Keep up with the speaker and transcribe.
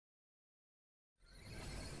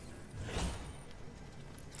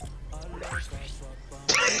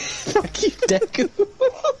Fuck you, Deku.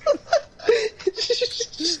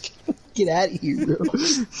 Just get out of here, bro.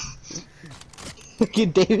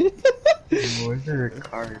 Fucking David. Where's your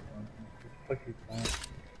card? What the fuck is that?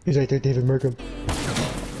 He's right there, David Merkham.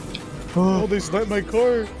 Oh, they sniped my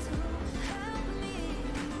car.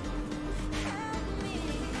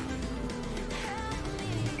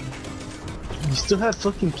 You still have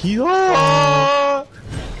fucking keys? Oh!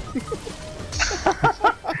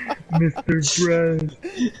 Mr. Brad.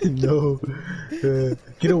 No.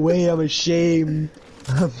 Get away, I'm ashamed.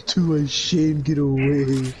 I'm too ashamed, get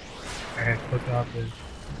away. Alright, fuck off this.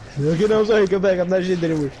 Okay, no, I'm sorry, come back, I'm not ashamed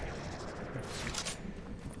anymore.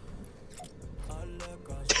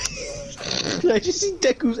 I just see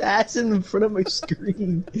Deku's ass in front of my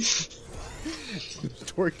screen. It's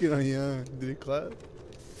twerking on you. Did it clap?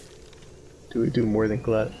 Do we do more than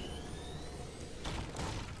clap?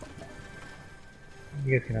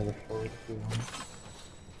 You guys can have a forward if you want.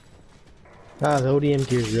 Ah, the ODM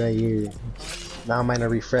gear's right here. Now mine are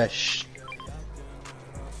refreshed.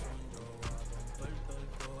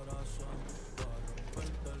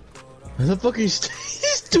 What the fuck is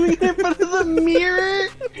he's doing it in front of the mirror?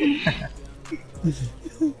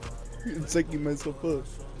 It's like you myself up.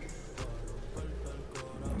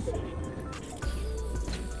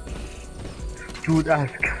 Dude,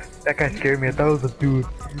 that guy scared me. I thought it was a dude.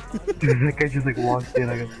 Dude, that guy just like walked in.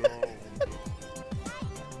 I go,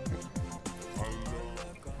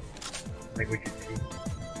 like what you see.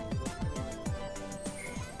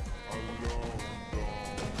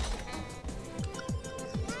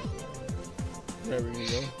 There we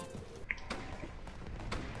go.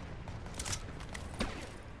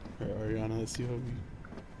 Alright, Ariana, let's see how we...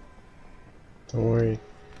 Don't worry.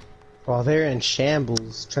 While they're in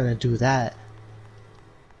shambles trying to do that.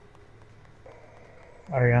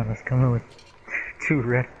 Ariana's coming with 2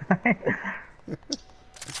 red eyes.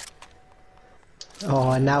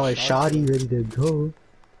 Oh, and now a shoddy ready to go.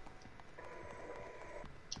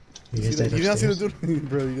 You guys You did not see the upstairs? dude,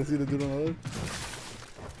 bro. You didn't see the dude on the left?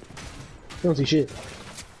 You don't see shit.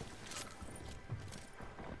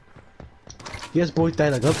 You guys both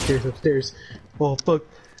died like upstairs. Oh fuck.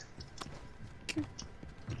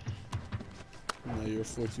 No, you're a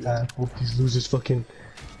 4-2. Hope these losers fucking.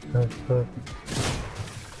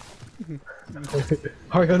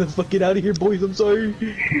 Ariana's fucking out of here, boys. I'm sorry.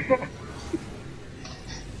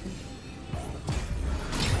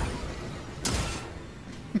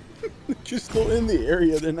 You're still in the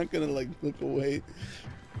area. They're not gonna like look away.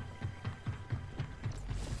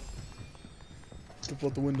 Jump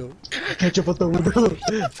out the window. I can't jump out the window.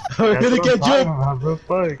 Ariana can't jump. Bro,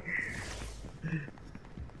 fuck.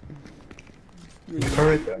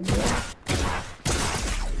 Alright.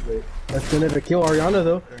 They'll never kill Ariana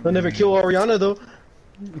though. They'll never kill Ariana though.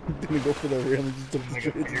 Didn't go for the rail and just jumped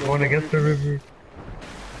straight into You're the going against the river.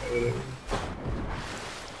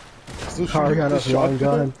 Still shooting Ariana's the long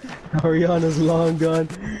shotgun? gone. Ariana's long gone.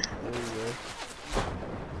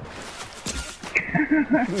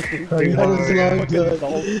 Ariana's long gone.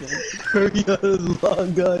 Ariana's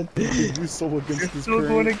long gone. You're so against this Still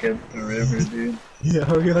going current. against the river, dude. Yeah,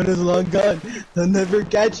 Ariana's long gone. They'll never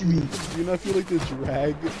catch me. Do you not feel like the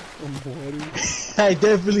drag on the water? I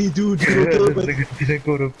definitely do, Yeah, dude. this nigga didn't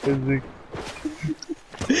go to physics.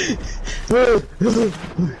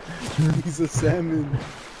 He's a salmon.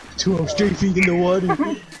 2 straight feet in the water.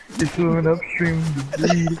 He's swimming upstream to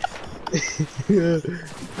breathe. Dude,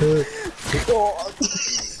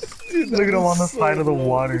 Look at him on the side of the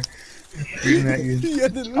water. Just shooting at you. Yeah,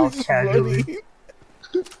 the All dude's just casually. running.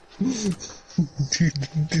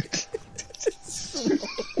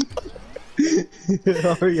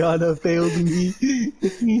 Ariana failed me.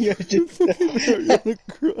 You're just Ariana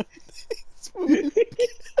Grande swimming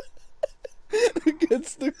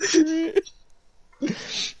against the current.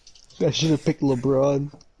 I should have picked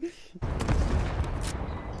LeBron.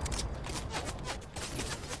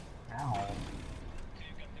 Ow.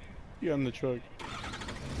 You're on the truck.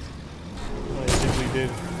 Oh, I definitely did.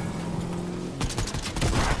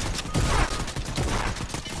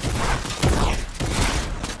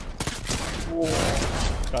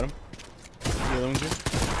 Got him. The other one's here.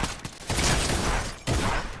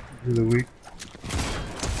 This is a week.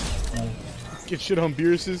 Get shit on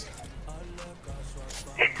Beerus's.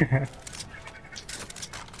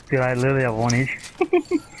 Dude, I literally have 1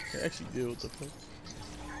 HP. I actually did, what the fuck?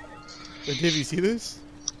 Wait, Dave, you see this?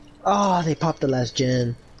 Oh, they popped the last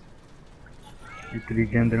gen. Your 3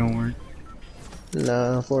 gen didn't work.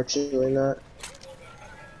 No, unfortunately not.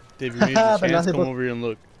 Dave, you made But the now chance, they come both- over here and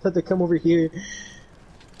look. Had to come over here.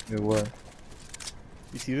 It was.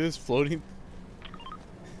 You see this floating?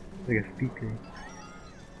 Like a speaker.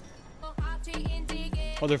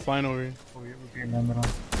 Oh, they're flying over here. We'll be in the middle.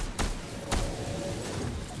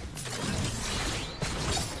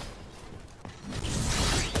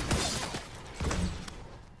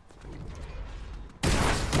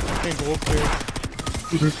 Can't go up there.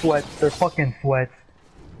 They're sweats. They're fucking sweats.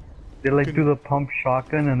 They like do the pump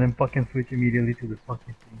shotgun and then fucking switch immediately to the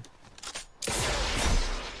fucking thing.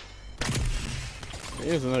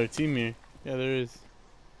 There's another team here. Yeah, there is.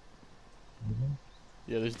 Mm-hmm.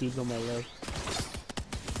 Yeah, there's dudes on my left.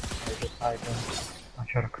 I'll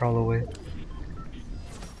try to crawl away.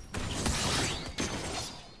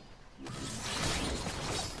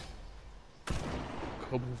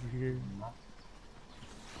 Come over here.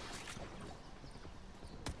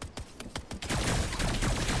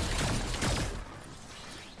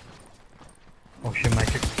 Oh shit, my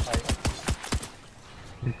chick's fighting.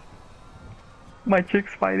 My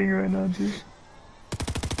chick's fighting right now, dude.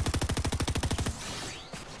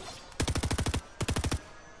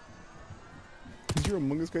 Did your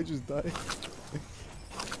Among Us guy just die?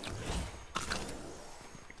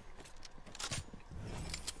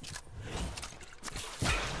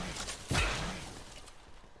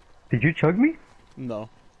 Did you chug me? No.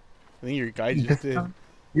 I think your guy just did.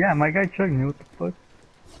 Yeah, my guy chugged me. What the fuck?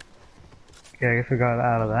 Okay, I guess we got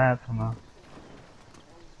out of that somehow.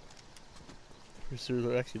 For sure,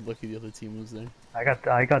 they're actually lucky the other team was there. I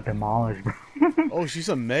got demolished, bro. Oh, she's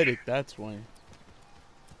a medic, that's why.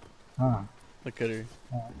 Huh. Look at her.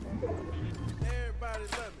 Everybody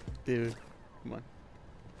love me. Dude, come on.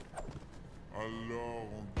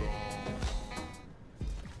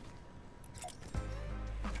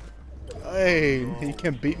 Hey, you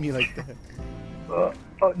can't beat me like that.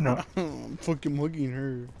 Oh no. I'm fucking hugging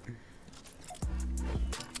her.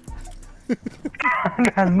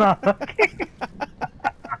 That's not okay.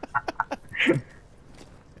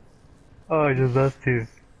 Oh, just us two.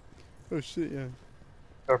 Oh shit, yeah.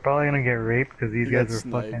 We're probably gonna get raped because these We got guys are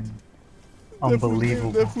sniped. fucking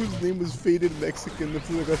unbelievable. That fool's name was Faded Mexican. The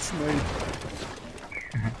fool got sniped.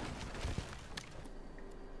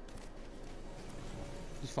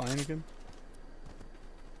 He's flying again.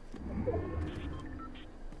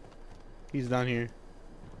 He's down here.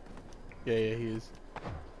 Yeah, he is. Is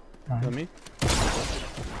that me?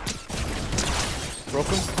 Broke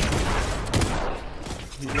him?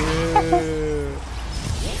 Yeah.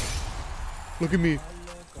 Look at me.